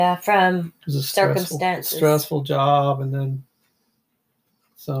Yeah, from It was a circumstances. stressful job, and then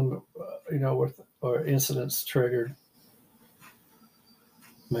some, or incidents triggered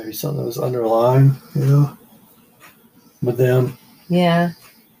maybe something that was underlying, with them. Yeah.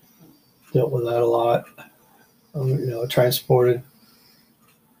 Dealt with that a lot. Transported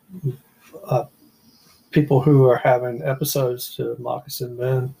people who are having episodes to Moccasin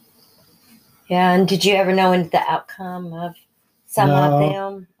Bend. Yeah, and did you ever know the outcome of some of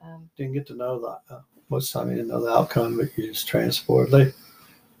them? Didn't get to know that. Most of the time you didn't know the outcome, but you just transported.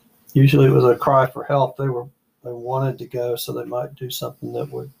 Usually it was a cry for help. They wanted to go, so they might do something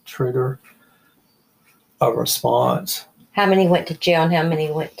that would trigger a response. How many went to jail and how many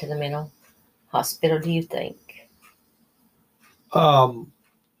went to the mental hospital, do you think? Well,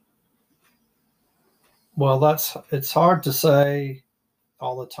 it's hard to say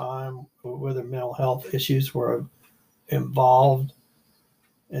all the time whether mental health issues were involved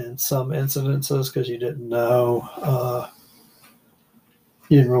in some incidences, because you didn't know.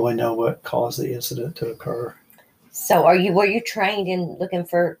 You didn't really know what caused the incident to occur. So, were you trained in looking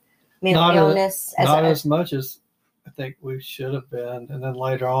for mental illness? Not as much as I think we should have been, and then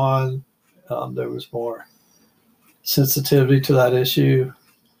later on, there was more sensitivity to that issue.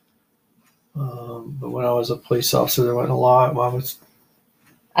 But when I was a police officer, there wasn't a lot.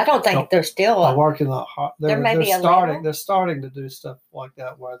 I don't think they're still. I work in the. They're starting to do stuff like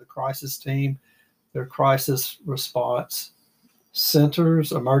that, where the crisis team, their crisis response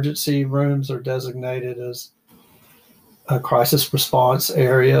centers, emergency rooms are designated as crisis response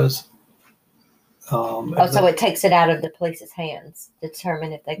areas. So it takes it out of the police's hands to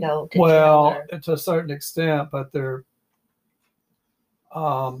determine if they go to jail. To a certain extent, but there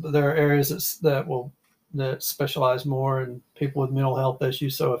are areas that specialize more in people with mental health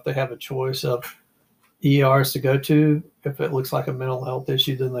issues. So if they have a choice of ERs to go to, if it looks like a mental health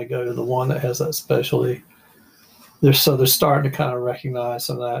issue, then they go to the one that has that specialty. They're starting to kind of recognize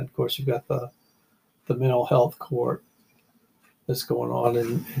some of that. And of course, you've got the mental health court that's going on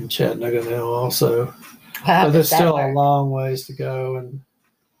in Chattanooga now also. But there's still a long ways to go. And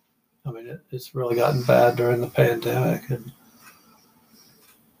I mean, it's really gotten bad during the pandemic. And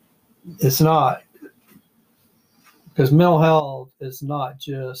it's not, because mental health is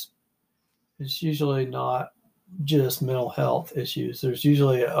it's usually not just mental health issues. There's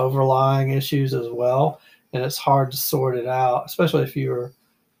usually overlying issues as well. And it's hard to sort it out, especially if you're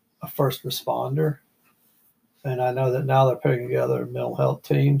a first responder. And I know that now they're putting together mental health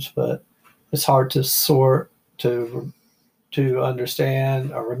teams, but it's hard to sort, to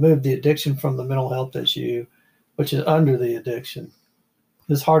understand or remove the addiction from the mental health issue, which is under the addiction.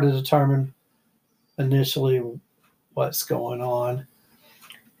 It's hard to determine initially what's going on.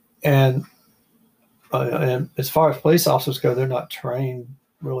 And as far as police officers go, they're not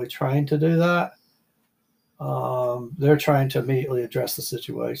really trained to do that. They're trying to immediately address the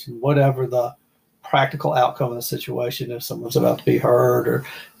situation, whatever the practical outcome of the situation. If someone's about to be hurt, or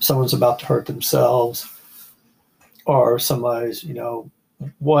someone's about to hurt themselves, or somebody's,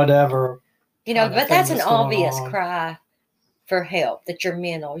 whatever. But that's an obvious cry for help, that you're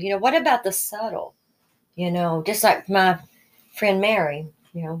mental. What about the subtle? Just like my friend Mary,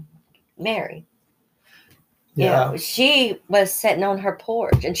 Mary. Yeah. She was sitting on her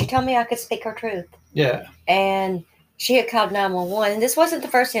porch and she told me I could speak her truth. Yeah. And she had called 911. And this wasn't the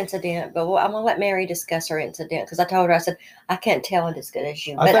first incident, but I'm going to let Mary discuss her incident, because I told her, I said, I can't tell it as good as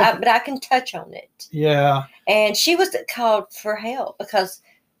you, but I can touch on it. Yeah. And she was called for help because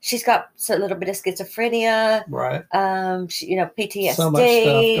she's got a little bit of schizophrenia. Right. PTSD. So much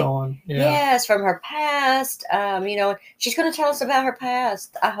stuff going. Yeah. Yes, from her past. She's going to tell us about her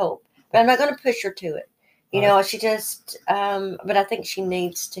past, I hope. But I'm not going to push her to it. She just, but I think she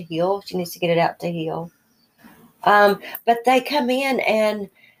needs to heal. She needs to get it out to heal. But they come in, and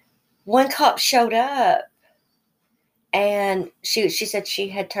one cop showed up, and she said she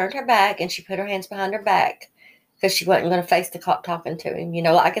had turned her back and she put her hands behind her back because she wasn't going to face the cop talking to him,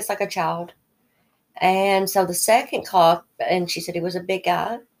 like it's like a child. And so the second cop, and she said he was a big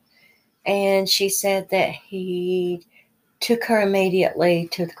guy, and she said that he took her immediately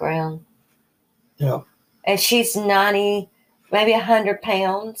to the ground. Yeah. And she's 90, maybe 100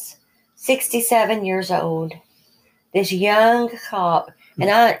 pounds, 67 years old. This young cop.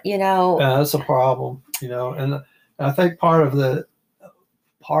 And Yeah, that's a problem, and I think part of that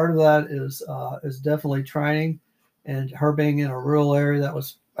is definitely training, and her being in a rural area. That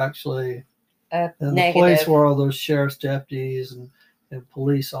was actually in the police world, those sheriff's deputies and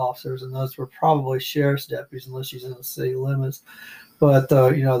police officers, and those were probably sheriff's deputies unless she's in the city limits. But the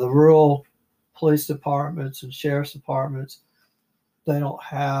rural police departments and sheriff's departments, they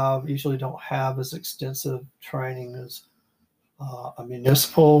usually don't have as extensive training as a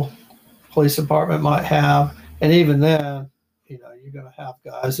municipal police department might have. And even then, you're going to have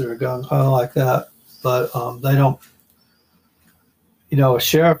guys that are gung ho like that, but they don't. A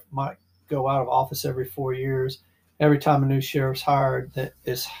sheriff might go out of office every 4 years. Every time a new sheriff's hired that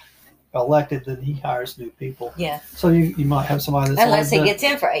is elected, then he hires new people. Yeah. So you might have somebody that's unless he gets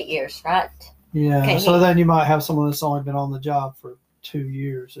in for 8 years, right? Yeah. So then you might have someone that's only been on the job for 2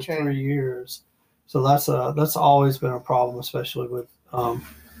 years or 3 years. So that's always been a problem, especially with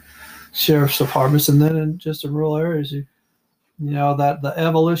sheriff's departments, and then in rural areas, that the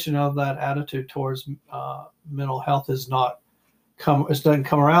evolution of that attitude towards mental health doesn't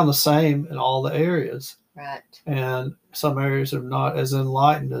come around the same in all the areas. Right. And some areas are not as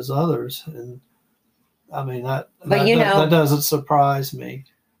enlightened as others, and I mean that doesn't surprise me.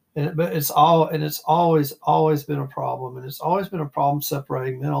 But it's always been a problem, and it's always been a problem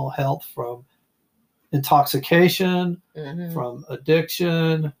separating mental health from intoxication, from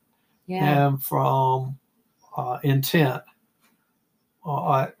addiction, and from intent.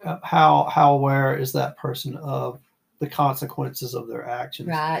 How aware is that person of the consequences of their actions?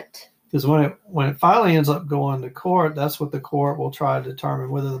 Right. Because when it finally ends up going to court, that's what the court will try to determine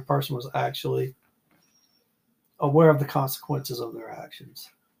whether the person was actually aware of the consequences of their actions.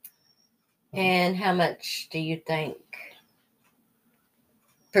 And how much do you think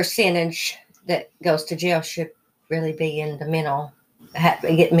percentage that goes to jail should really be in the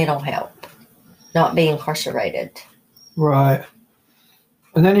get mental help, not be incarcerated? Right.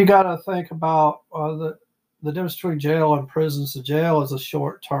 And then you got to think about the difference between jail and prison. So jail is a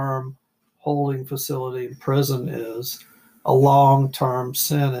short-term holding facility, and prison is a long-term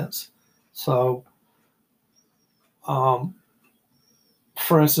sentence. So,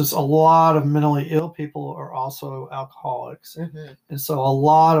 for instance, a lot of mentally ill people are also alcoholics. And so a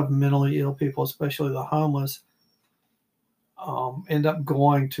lot of mentally ill people, especially the homeless, end up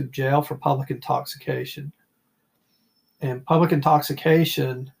going to jail for public intoxication. And public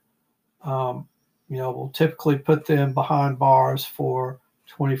intoxication, will typically put them behind bars for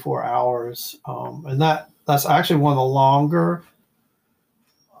 24 hours. And that's actually one of the longer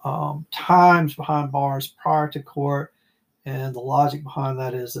times behind bars prior to court. And the logic behind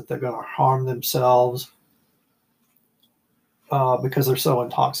that is that they're going to harm themselves because they're so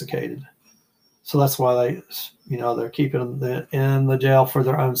intoxicated. So that's why they're keeping them in the jail for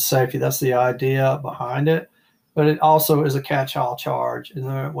their own safety. That's the idea behind it. But it also is a catch-all charge.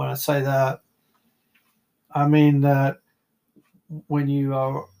 And when I say that, I mean that when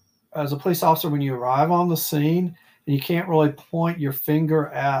you, as a police officer, when you arrive on the scene, and you can't really point your finger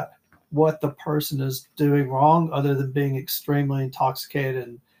at what the person is doing wrong other than being extremely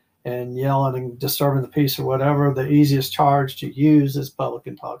intoxicated and yelling and disturbing the peace or whatever, the easiest charge to use is public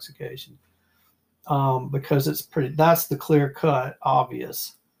intoxication. Because that's the clear-cut,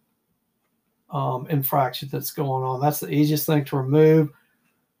 obvious infraction that's going on. That's the easiest thing to remove.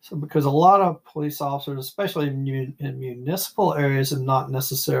 So because a lot of police officers, especially in municipal areas and not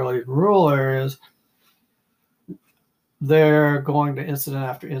necessarily rural areas, they're going to incident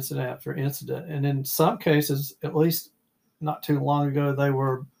after incident after incident. And in some cases, at least not too long ago,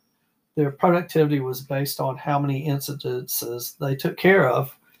 their productivity was based on how many incidences they took care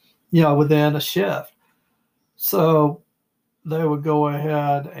of, within a shift. So they would go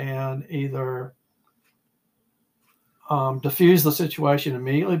ahead and either diffuse the situation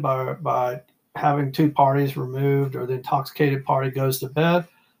immediately by having two parties removed, or the intoxicated party goes to bed,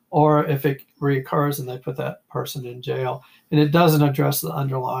 or if it reoccurs, and they put that person in jail. And it doesn't address the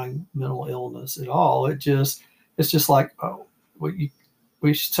underlying mental illness at all. It's just like we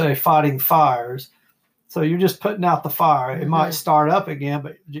should say fighting fires. So you're just putting out the fire. It might start up again,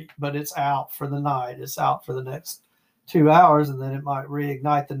 but it's out for the night. It's out for the next 2 hours, and then it might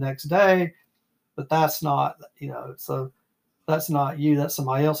reignite the next day. But that's not, so that's not you. That's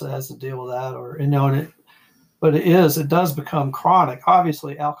somebody else that has to deal with that, but it does become chronic.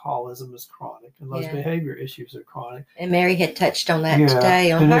 Obviously, alcoholism is chronic, and those behavior issues are chronic. And Mary had touched on that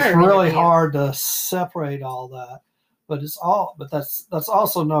today on and her. It's really hard to separate all that. But that's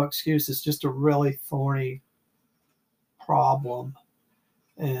also no excuse. It's just a really thorny problem,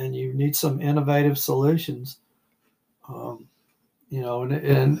 and you need some innovative solutions.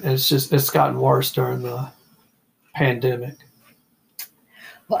 And it's gotten worse during the pandemic.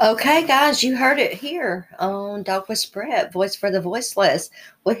 Well, okay, guys, you heard it here on Dog Whisperer, Voice for the Voiceless.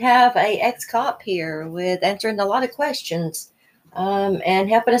 We have a ex-cop here with answering a lot of questions and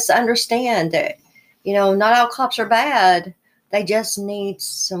helping us to understand that, not all cops are bad. They just need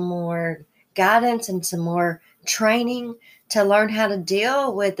some more guidance and some more training to learn how to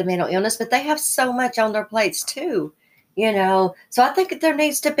deal with the mental illness, but they have so much on their plates too, you know. So I think that there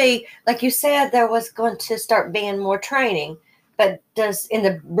needs to be, like you said, there was going to start being more training. But is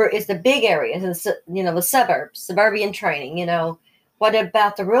the big areas, the suburbs, suburban training, what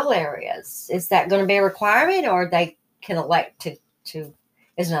about the rural areas? Is that going to be a requirement, or they can elect to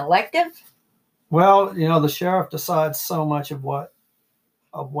is it an elective? Well, the sheriff decides so much of what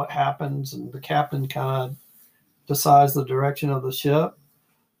happens, and the captain kind of decides the direction of the ship.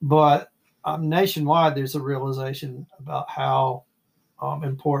 But nationwide, there's a realization about how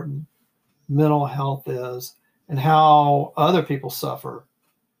important mental health is and how other people suffer.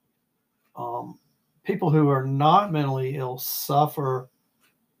 People who are not mentally ill suffer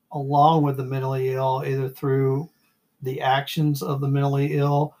along with the mentally ill, either through the actions of the mentally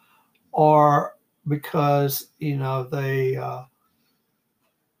ill or because they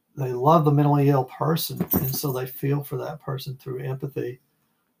love the mentally ill person, and so they feel for that person through empathy.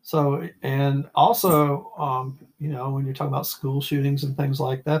 So, and also, when you're talking about school shootings and things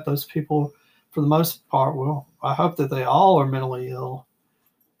like that, those people, for the most part, well, I hope that they all are mentally ill.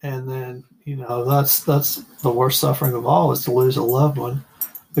 And then, that's the worst suffering of all, is to lose a loved one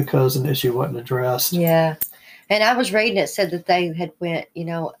because an issue wasn't addressed. Yeah. And I was reading, it said that they had went,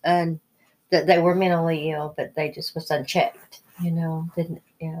 that they were mentally ill, but they just was unchecked, didn't,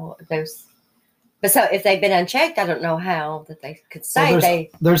 those. But so if they've been unchecked, I don't know how that they could say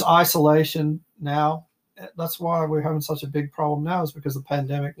there's isolation now. That's why we're having such a big problem now, is because the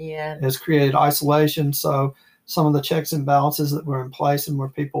pandemic has created isolation. So some of the checks and balances that were in place and where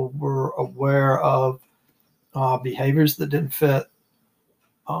people were aware of behaviors that didn't fit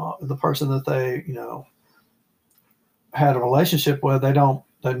the person that they, had a relationship with,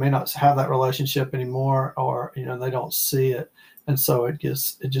 they may not have that relationship anymore, or, they don't see it. And so it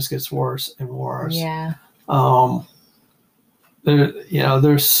just gets worse and worse. Yeah.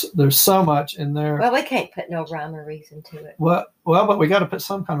 There's so much in there. Well, we can't put no rhyme or reason to it. Well, but we got to put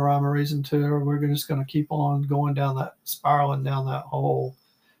some kind of rhyme or reason to it, or we're just going to keep on going down that, spiraling down that hole.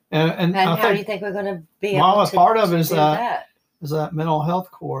 And how do you think we're going to be able to part of it is do that mental health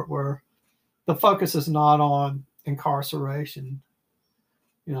court, where the focus is not on incarceration.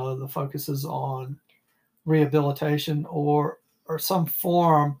 The focus is on rehabilitation or some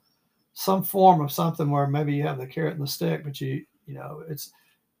form of something where maybe you have the carrot and the stick, but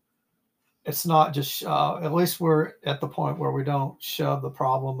it's not just at least we're at the point where we don't shove the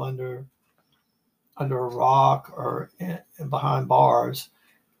problem under a rock or behind bars.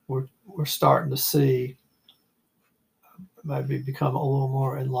 We're starting to see, maybe become a little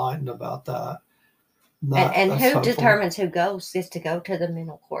more enlightened about that. And who hopeful. Determines who gets to go to the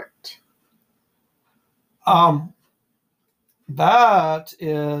mental court? That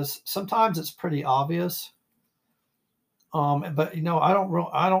is, sometimes it's pretty obvious. But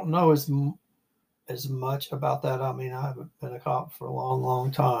I don't know as much about that. I mean, I haven't been a cop for a long,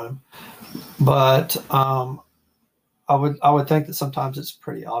 long time, but I would think that sometimes it's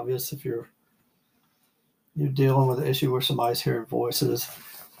pretty obvious if you're dealing with an issue where somebody's hearing voices,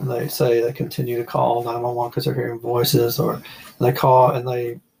 and they say they continue to call 911 because they're hearing voices, or they call and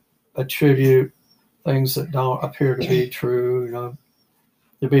they attribute things that don't appear to be true.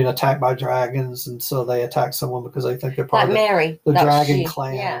 They're being attacked by dragons, and so they attack someone because they think they're part of the dragon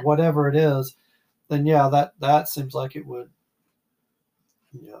clan, or whatever it is. Then that seems like it would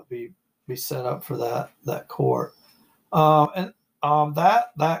be set up for that court. And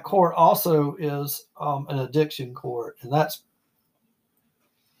that court also is an addiction court, and that's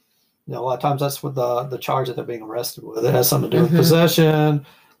a lot of times that's with the charge that they're being arrested with. It has something to do with possession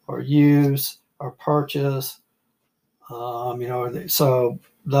or use or purchase. So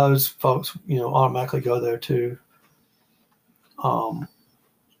those folks, automatically go there too.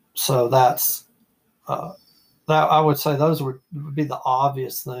 So that's that. I would say those would be the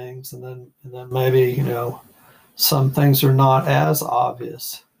obvious things, and then maybe some things are not as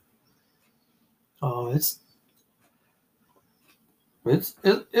obvious.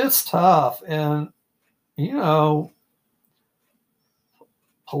 It's tough, and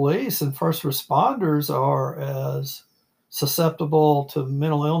police and first responders are as susceptible to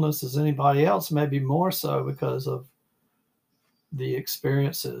mental illness as anybody else, maybe more so because of the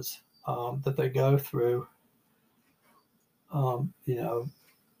experiences that they go through.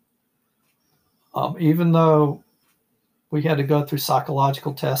 Even though we had to go through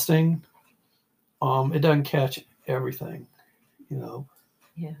psychological testing, it doesn't catch everything,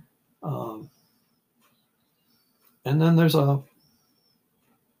 Yeah. And then there's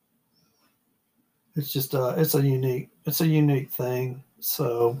it's a unique thing.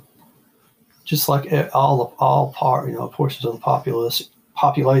 So just like portions of the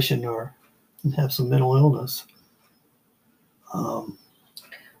population have some mental illness.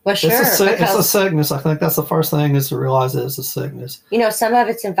 Well, sure. It's a sickness. I think that's the first thing is to realize that it's a sickness. Some of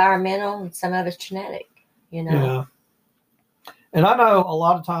it's environmental and some of it's genetic. Yeah. And I know a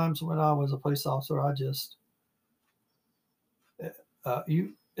lot of times when I was a police officer, I just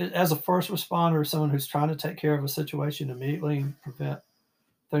as a first responder, someone who's trying to take care of a situation immediately and prevent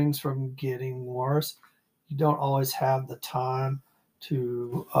things from getting worse, you don't always have the time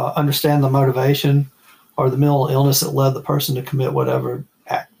to understand the motivation or the mental illness that led the person to commit whatever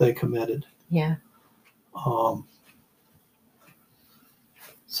act they committed. Yeah.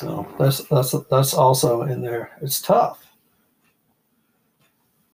 So that's also in there. It's tough.